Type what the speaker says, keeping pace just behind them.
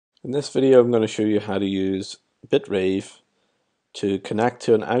In this video, I'm going to show you how to use BitRave to connect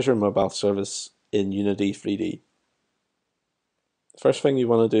to an Azure Mobile Service in Unity3D. The first thing you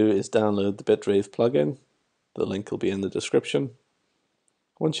want to do is download the BitRave plugin. The link will be in the description.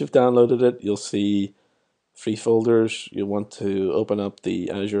 Once you've downloaded it, you'll see three folders. You'll want to open up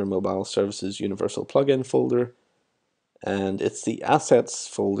the Azure Mobile Services Universal Plugin folder, and it's the Assets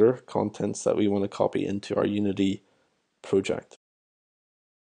folder contents that we want to copy into our Unity project.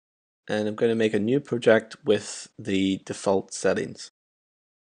 And I'm going to make a new project with the default settings.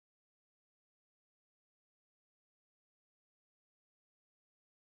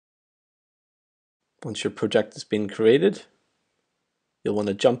 Once your project has been created, you'll want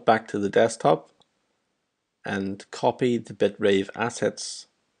to jump back to the desktop and copy the BitRave assets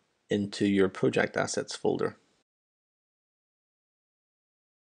into your project assets folder.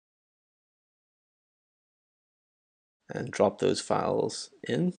 And drop those files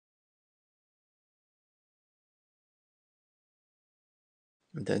in.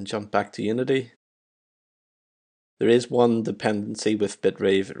 And then jump back to Unity. There is one dependency with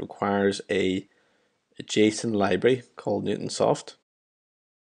BitRave. It requires a JSON library called NewtonSoft.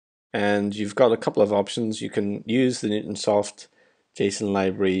 And you've got a couple of options. You can use the NewtonSoft JSON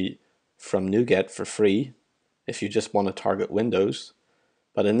library from NuGet for free if you just want to target Windows.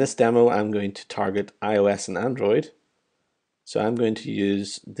 But in this demo, I'm going to target iOS and Android. So I'm going to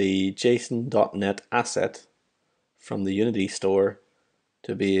use the JSON.NET asset from the Unity store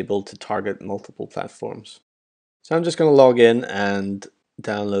to be able to target multiple platforms. So I'm just going to log in and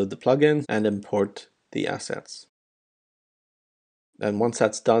download the plugin and import the assets. And once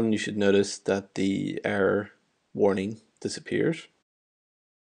that's done, you should notice that the error warning disappears.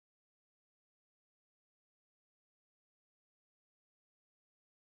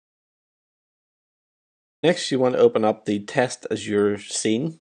 Next, you want to open up the Test Azure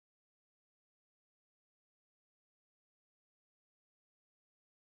scene.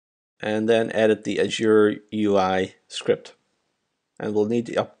 And then edit the Azure UI script. And we'll need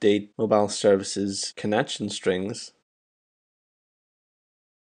to update mobile services connection strings.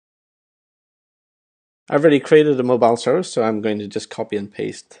 I've already created a mobile service, so I'm going to just copy and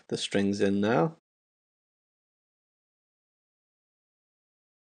paste the strings in now.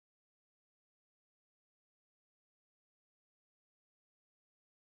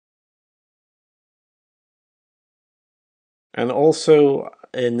 And also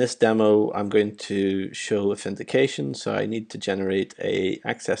in this demo, I'm going to show authentication, so I need to generate an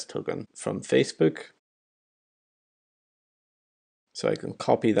access token from Facebook. So I can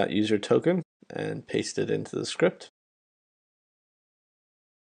copy that user token and paste it into the script.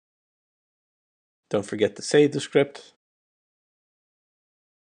 Don't forget to save the script.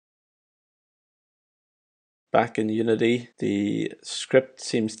 Back in Unity, the script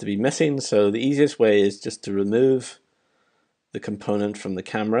seems to be missing, so the easiest way is just to remove the component from the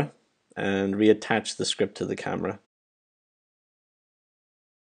camera and reattach the script to the camera.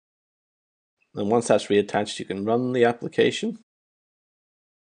 And once that's reattached, you can run the application.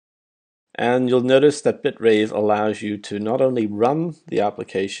 And you'll notice that BitRave allows you to not only run the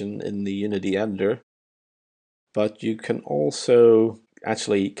application in the Unity editor, but you can also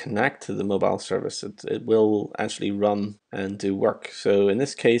actually connect to the mobile service. It will actually run and do work. So in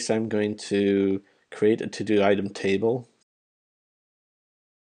this case, I'm going to create a to-do item table.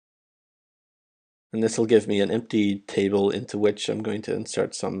 And this will give me an empty table into which I'm going to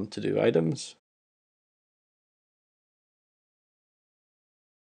insert some to-do items.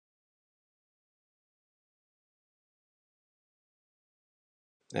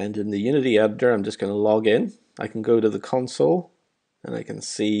 And in the Unity editor, I'm just going to log in. I can go to the console and I can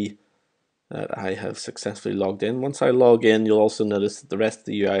see that I have successfully logged in. Once I log in, you'll also notice that the rest of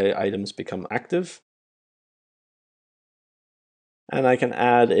the UI items become active. And I can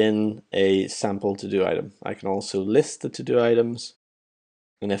add in a sample to-do item. I can also list the to-do items.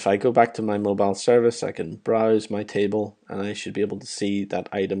 And if I go back to my mobile service, I can browse my table and I should be able to see that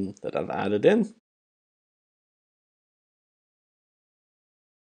item that I've added in.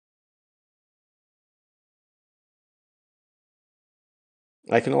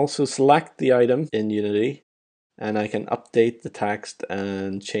 I can also select the item in Unity and I can update the text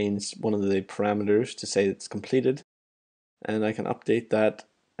and change one of the parameters to say it's completed. And I can update that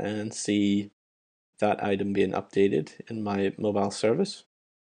and see that item being updated in my mobile service.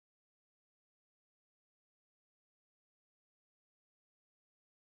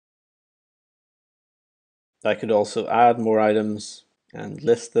 I could also add more items and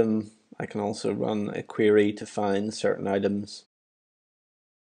list them. I can also run a query to find certain items.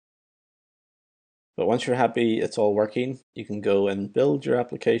 But once you're happy it's all working, you can go and build your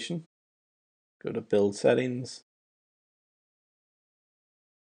application. Go to Build Settings,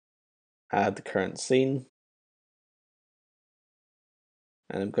 add the current scene,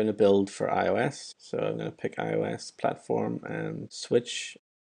 and I'm going to build for iOS. So I'm going to pick iOS platform and switch,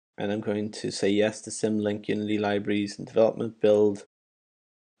 and I'm going to say yes to Symlink Unity libraries and development build.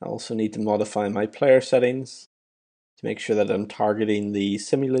 I also need to modify my player settings to make sure that I'm targeting the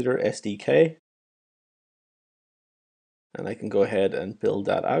simulator SDK, and I can go ahead and build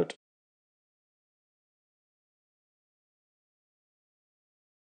that out.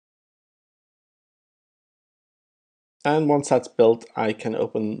 And once that's built, I can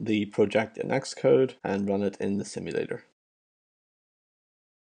open the project in Xcode and run it in the simulator.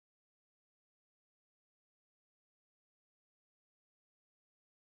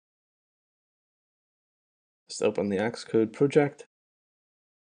 Just open the Xcode project.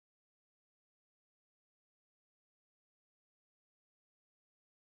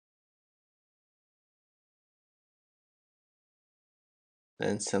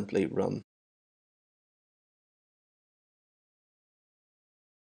 And simply run.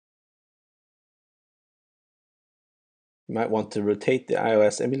 You might want to rotate the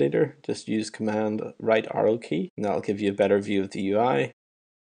iOS emulator. Just use Command right arrow key, and that'll give you a better view of the UI.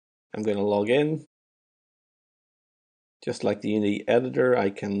 I'm going to log in. Just like the Unity editor, I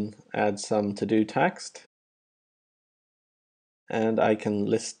can add some to-do text, and I can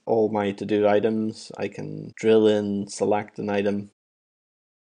list all my to-do items. I can drill in, select an item,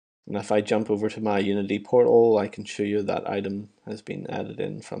 and if I jump over to my Unity portal, I can show you that item has been added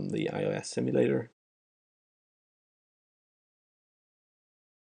in from the iOS simulator.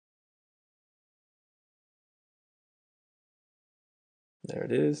 There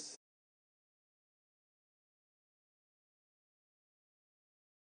it is.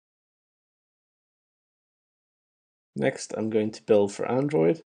 Next, I'm going to build for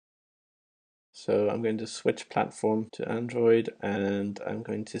Android. So I'm going to switch platform to Android, and I'm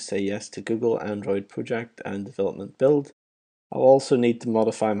going to say yes to Google Android Project and Development Build. I'll also need to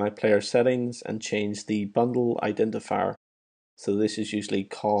modify my player settings and change the bundle identifier. So this is usually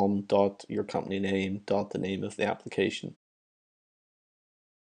your company name, the name of the application.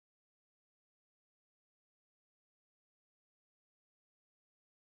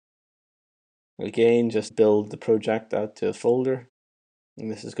 Again, just build the project out to a folder.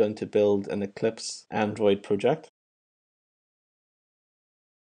 And this is going to build an Eclipse Android project.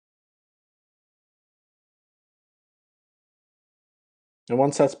 And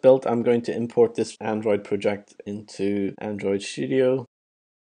once that's built, I'm going to import this Android project into Android Studio.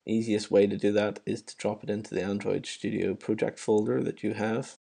 Easiest way to do that is to drop it into the Android Studio project folder that you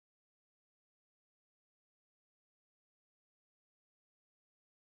have.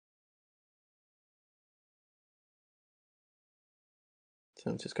 So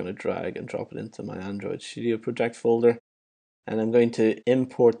I'm just going to drag and drop it into my Android Studio project folder. And I'm going to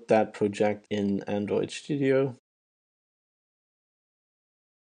import that project in Android Studio.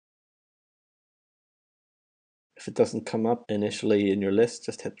 If it doesn't come up initially in your list,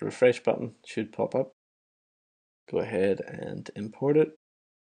 just hit the refresh button, it should pop up. Go ahead and import it.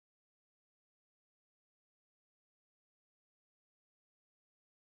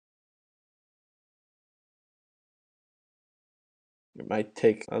 It might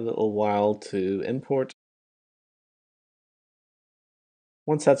take a little while to import.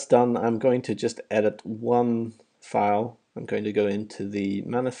 Once that's done, I'm going to just edit one file. I'm going to go into the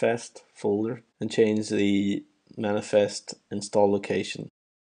manifest folder and change the manifest install location.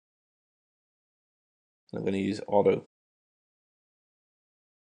 I'm going to use auto.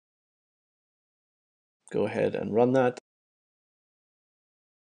 Go ahead and run that.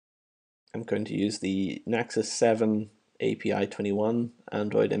 I'm going to use the Nexus 7 API 21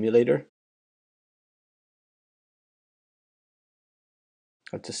 Android emulator.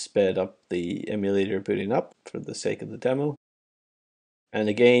 I've just sped up the emulator booting up for the sake of the demo. And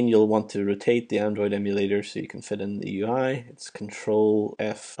again, you'll want to rotate the Android emulator so you can fit in the UI. It's Control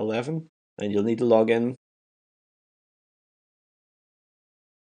F11, and you'll need to log in.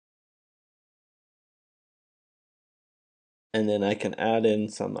 And then I can add in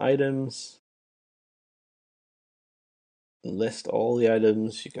some items, list all the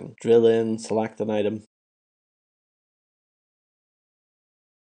items. You can drill in, select an item,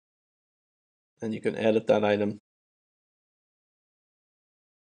 and you can edit that item.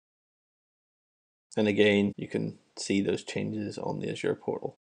 And again, you can see those changes on the Azure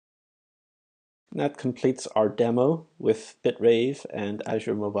portal. And that completes our demo with BitRave and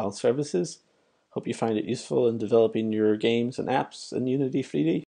Azure Mobile Services. Hope you find it useful in developing your games and apps in Unity3D.